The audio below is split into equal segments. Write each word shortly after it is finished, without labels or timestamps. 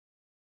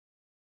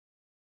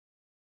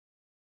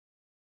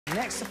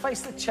Next to face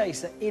the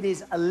chaser, it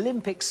is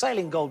Olympic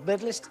sailing gold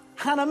medalist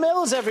Hannah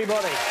Mills,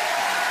 everybody.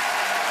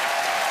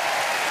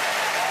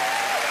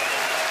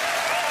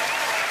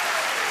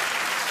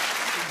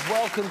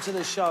 Welcome to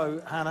the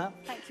show, Hannah.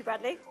 Thank you,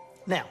 Bradley.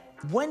 Now,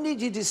 when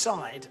did you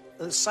decide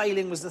that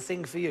sailing was the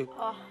thing for you?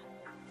 Oh,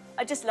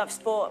 I just loved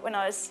sport when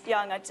I was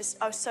young. I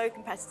was so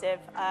competitive.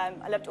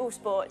 I loved all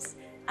sports.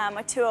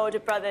 My two older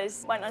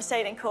brothers went on a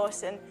sailing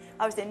course, and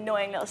I was the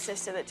annoying little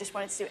sister that just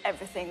wanted to do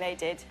everything they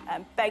did.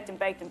 Begged and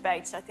begged and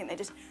begged, so I think they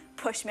just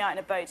pushed me out in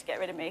a boat to get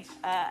rid of me.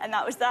 And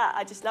that was that.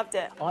 I just loved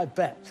it. I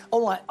bet.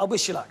 All right, I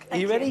wish you luck. Are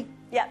you ready?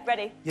 Yeah,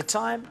 ready. Your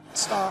time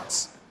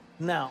starts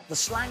now. The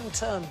slang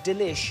term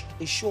delish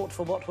is short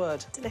for what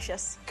word?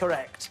 Delicious.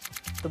 Correct.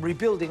 The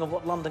rebuilding of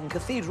what London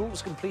cathedral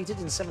was completed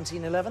in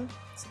 1711?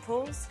 St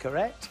Paul's.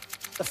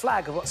 Correct. The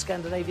flag of what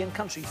Scandinavian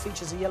country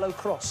features a yellow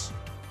cross?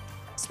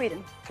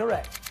 Sweden.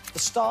 Correct. The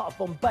star of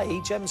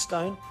Bombay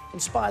gemstone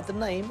inspired the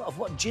name of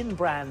what gin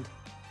brand?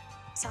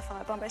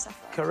 Sapphire, Bombay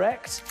Sapphire.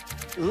 Correct.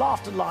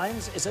 Laughter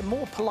lines is a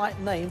more polite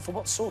name for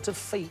what sort of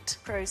feat?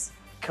 Cruise.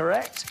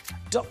 Correct.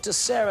 Dr.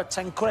 Sarah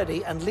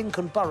Tancredi and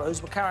Lincoln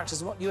Burrows were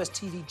characters in what US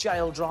TV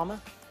jail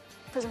drama?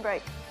 Prison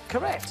Break.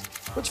 Correct.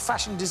 Which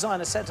fashion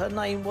designer said her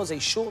name was a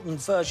shortened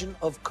version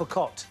of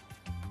Cocotte?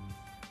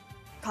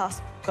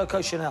 Pass.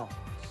 Coco Chanel.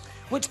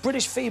 Which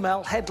British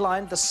female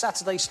headlined the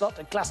Saturday slot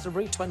at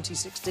Glastonbury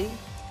 2016?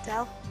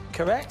 Dell.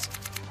 Correct.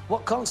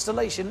 What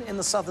constellation in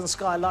the southern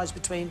sky lies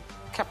between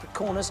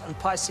Capricornus and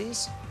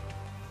Pisces?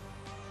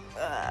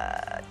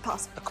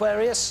 Pass.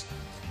 Aquarius.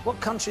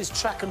 What country's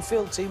track and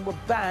field team were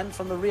banned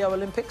from the Rio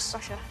Olympics?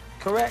 Russia.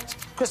 Correct.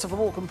 Christopher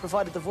Walken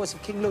provided the voice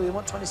of King Louis in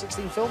what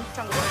 2016 film?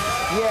 Jungle Book.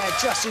 Yeah,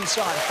 just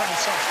inside.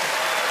 Fantastic.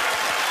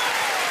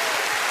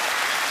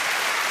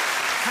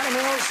 Hannah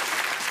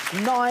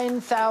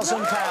Mills,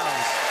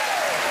 £9,000.